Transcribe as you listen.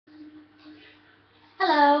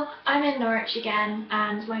Hello, I'm in Norwich again,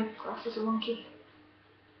 and my glasses are wonky.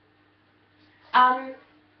 Um,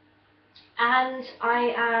 and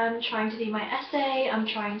I am trying to do my essay. I'm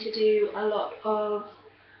trying to do a lot of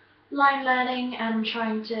line learning, and I'm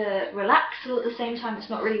trying to relax all at the same time. It's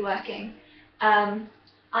not really working. Um,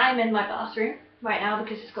 I'm in my bathroom right now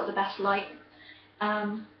because it's got the best light.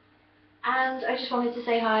 Um, and I just wanted to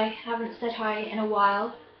say hi. I haven't said hi in a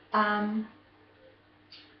while. Um,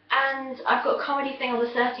 And I've got a comedy thing on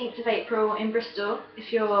the 13th of April in Bristol.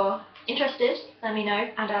 If you're interested, let me know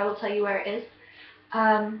and I will tell you where it is.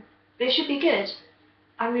 But it should be good.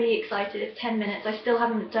 I'm really excited. It's 10 minutes. I still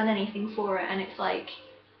haven't done anything for it and it's like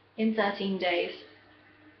in 13 days.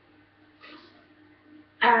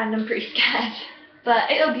 And I'm pretty scared.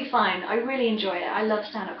 But it'll be fine. I really enjoy it. I love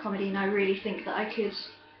stand-up comedy and I really think that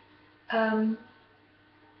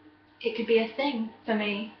it could be a thing for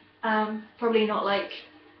me. Probably not like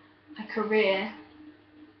a career.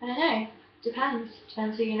 I don't know. Depends.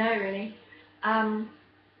 Depends who you know, really. Um,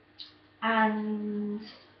 and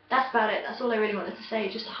that's about it. That's all I really wanted to say.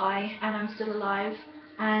 Just hi, and I'm still alive,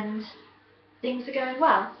 and things are going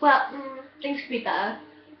well. Well, things could be better,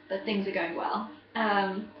 but things are going well.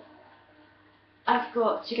 I've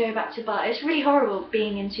got to go back to Bath. It's really horrible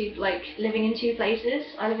being in living in two places.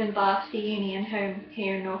 I live in Bath for uni and home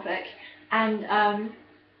here in Norfolk, and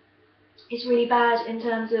it's really bad in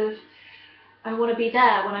terms of I want to be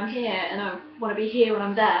there when I'm here, and I want to be here when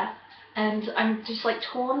I'm there. And I'm just like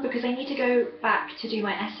torn because I need to go back to do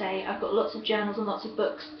my essay. I've got lots of journals and lots of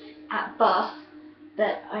books at Bath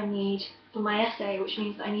that I need for my essay, which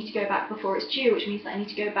means that I need to go back before it's due, which means that I need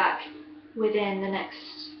to go back within the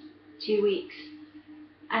next 2 weeks.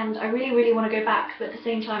 And I really, really want to go back, but at the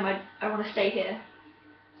same time, I want to stay here.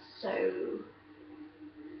 So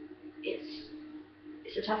it's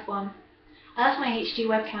it's a tough one. I left my HD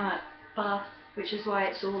webcam at Bath, which is why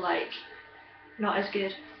it's all like not as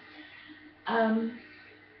good.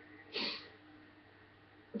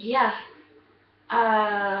 Yeah.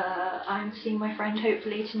 I'm seeing my friend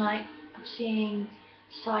hopefully tonight. I'm seeing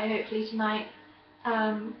Sai hopefully tonight.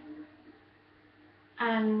 Um,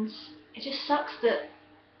 and it just sucks that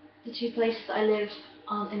the two places that I live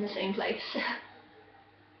aren't in the same place.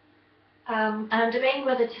 And I'm debating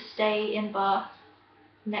whether to stay in Bath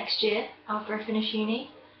next year after I finish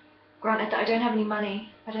uni. Granted that I don't have any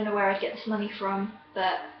money. I don't know where I'd get this money from,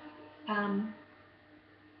 but um,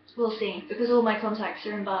 we'll see. Because all my contacts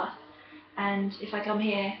are in Bath, and if I come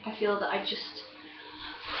here, I feel that I just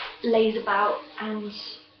laze about and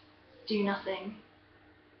do nothing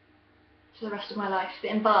for the rest of my life.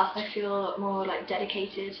 But in Bath, I feel a lot more like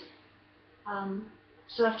dedicated.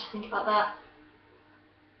 So I have to think about that.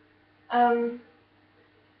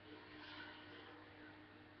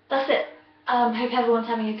 That's it. Hope everyone's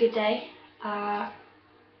having a good day. I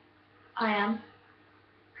am,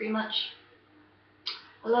 pretty much.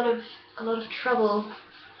 A lot of trouble.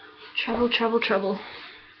 Trouble.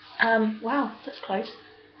 Wow, that's close.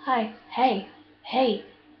 Hi. Hey. Hey.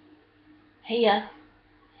 Hey ya.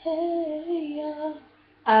 Hey ya.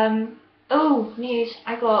 Oh, news.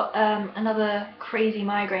 I got another crazy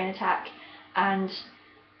migraine attack and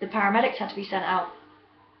the paramedics had to be sent out.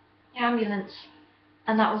 Ambulance.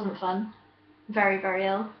 And that wasn't fun. Very, very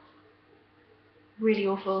ill. Really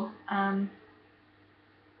awful. I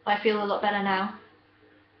feel a lot better now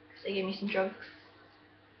because they gave me some drugs.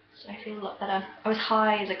 So I feel a lot better. I was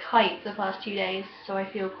high as a kite the past 2 days, so I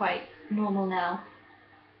feel quite normal now.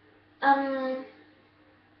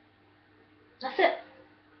 That's it.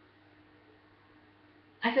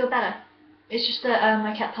 I feel better. It's just that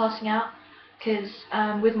I kept passing out because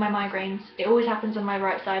with my migraines, it always happens on my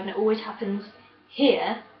right side and it always happens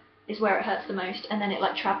here is where it hurts the most, and then it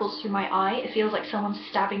like travels through my eye. It feels like someone's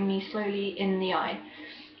stabbing me slowly in the eye.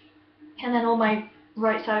 And then on my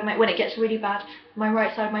right side of when it gets really bad, my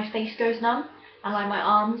right side of my face goes numb, and like my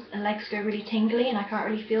arms and legs go really tingly, and I can't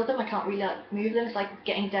really feel them. I can't really like move them. It's like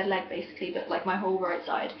getting a dead leg basically, but like my whole right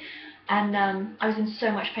side. And I was in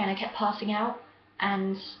so much pain. I kept passing out,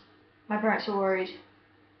 and my parents were worried.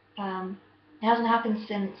 It hasn't happened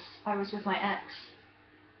since I was with my ex.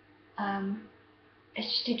 It's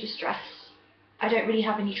just due to stress. I don't really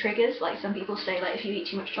have any triggers, like some people say, like if you eat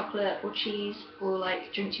too much chocolate or cheese or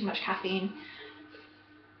like drink too much caffeine.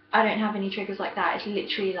 I don't have any triggers like that. It's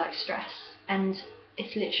literally like stress, and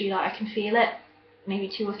it's literally like I can feel it maybe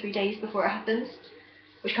 2 or 3 days before it happens,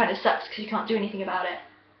 which kind of sucks because you can't do anything about it.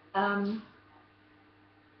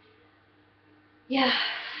 Yeah,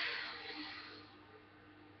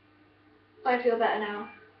 I feel better now.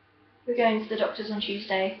 We're going to the doctors on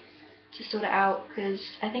Tuesday to sort it out because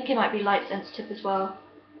I think it might be light sensitive as well.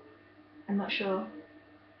 I'm not sure.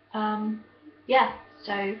 Yeah,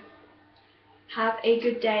 so have a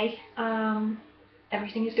good day.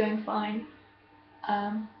 Everything is going fine.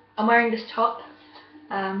 I'm wearing this top,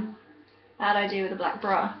 bad idea with a black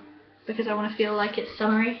bra, because I want to feel like it's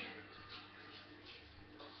summery.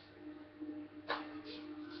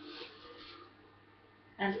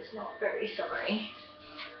 And it's not very summery.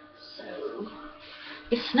 So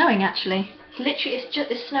it's snowing actually. Literally,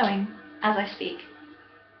 it's snowing as I speak.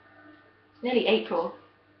 It's nearly April.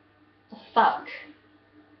 The fuck?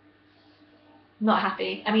 Not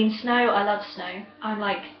happy. I mean, snow. I love snow. I'm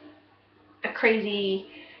like a crazy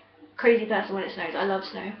person when it snows. I love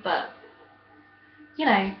snow, but you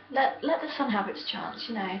know, let the sun have its chance.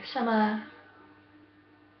 You know, summer.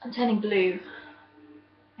 I'm turning blue.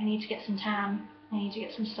 I need to get some tan. I need to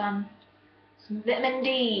get some sun. Some vitamin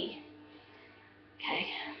D. Okay.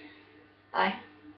 Bye.